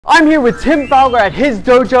I'm here with Tim Fowler at his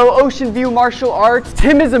dojo, Ocean View Martial Arts.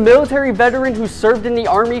 Tim is a military veteran who served in the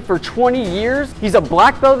Army for 20 years. He's a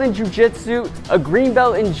black belt in jiu-jitsu, a green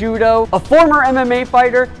belt in judo, a former MMA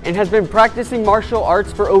fighter, and has been practicing martial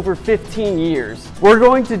arts for over 15 years. We're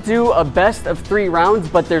going to do a best of 3 rounds,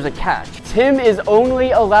 but there's a catch. Tim is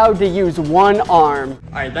only allowed to use one arm.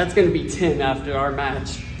 All right, that's gonna be Tim after our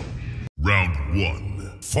match. Round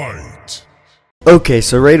 1, fight! Okay,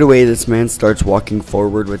 so right away this man starts walking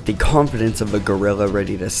forward with the confidence of a gorilla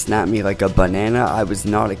ready to snap me like a banana. I was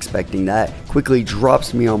not expecting that. Quickly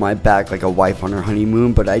drops me on my back like a wife on her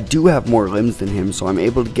honeymoon, but I do have more limbs than him, so I'm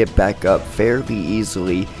able to get back up fairly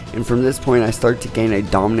easily. And from this point I start to gain a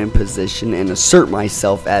dominant position and assert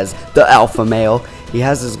myself as the alpha male. He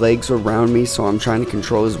has his legs around me, so I'm trying to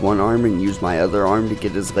control his one arm and use my other arm to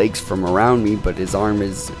get his legs from around me, but his arm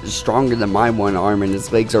is stronger than my one arm and his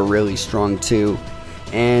legs are really strong too.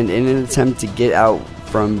 And in an attempt to get out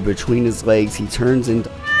from between his legs, he turns into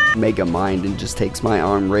Mega Mind and just takes my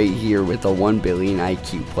arm right here with a 1 billion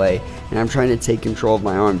IQ play. And I'm trying to take control of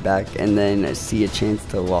my arm back and then see a chance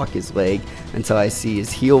to lock his leg until I see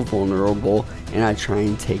his heel vulnerable, and I try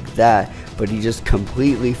and take that, but he just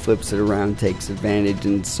completely flips it around, takes advantage,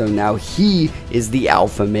 and so now he is the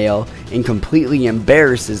alpha male and completely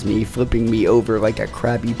embarrasses me, flipping me over like a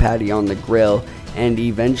Krabby Patty on the grill, and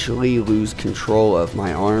eventually lose control of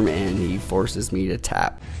my arm, and he forces me to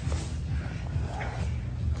tap.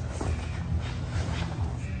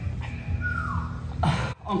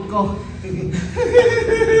 Uncle.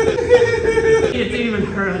 It didn't even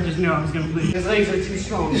hurt, I just knew I was gonna bleed. His legs are too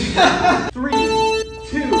strong. 3,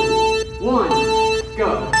 2, 1,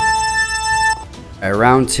 go.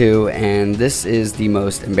 Round 2, and this is the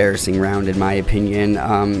most embarrassing round in my opinion.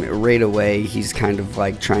 Right away he's kind of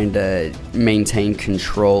like trying to maintain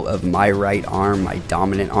control of my right arm, my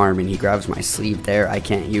dominant arm, and he grabs my sleeve there. I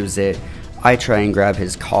can't use it. I try and grab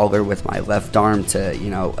his collar with my left arm to,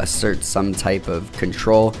 assert some type of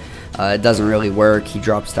control. It doesn't really work. He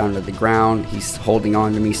drops down to the ground. He's holding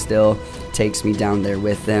on to me still, takes me down there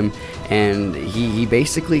with him, and he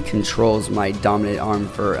basically controls my dominant arm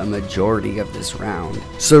for a majority of this round.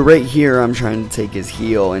 So right here I'm trying to take his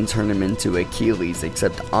heel and turn him into Achilles,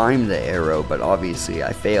 except I'm the arrow, but obviously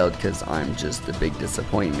I failed because I'm just a big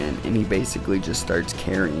disappointment, and he basically just starts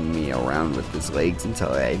carrying me around with his legs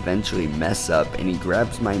until I eventually mess up and he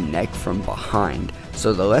grabs my neck from behind.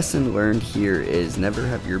 So the lesson learned here is never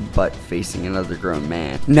have your butt facing another grown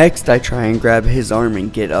man. Next I try and grab his arm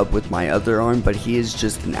and get up with my other arm, but he is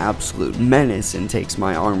just an absolute menace and takes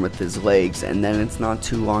my arm with his legs, and then it's not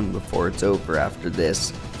too long before it's over after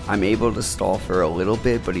this. I'm able to stall for a little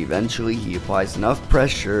bit, but eventually he applies enough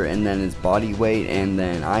pressure and then his body weight, and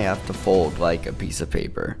then I have to fold like a piece of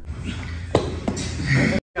paper.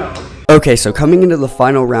 Okay, so coming into the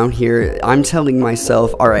final round here, I'm telling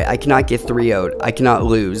myself, alright, I cannot get 3-0'd, I cannot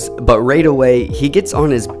lose, but right away, he gets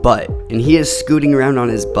on his butt, and he is scooting around on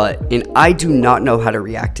his butt, and I do not know how to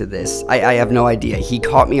react to this. I have no idea. He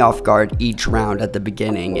caught me off guard each round at the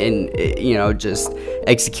beginning, and, just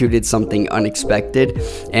executed something unexpected,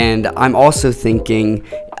 and I'm also thinking,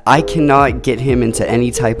 I cannot get him into any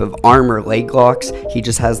type of arm or leg locks. He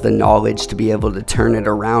just has the knowledge to be able to turn it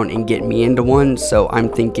around and get me into one, so I'm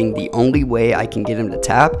thinking the only way I can get him to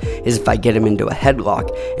tap is if I get him into a headlock,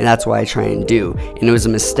 and that's what I try and do. And it was a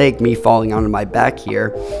mistake me falling onto my back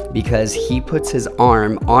here, because he puts his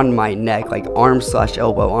arm on my neck, like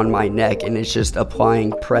arm/elbow on my neck, and it's just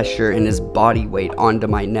applying pressure and his body weight onto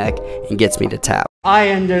my neck and gets me to tap. I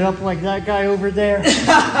ended up like that guy over there.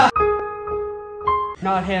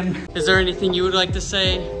 Not him. Is there anything you would like to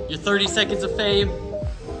say? Your 30 seconds of fame?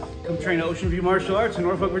 Come train at Ocean View Martial Arts in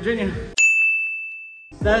Norfolk, Virginia.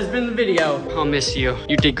 That has been the video. I'll miss you.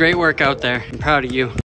 You did great work out there. I'm proud of you.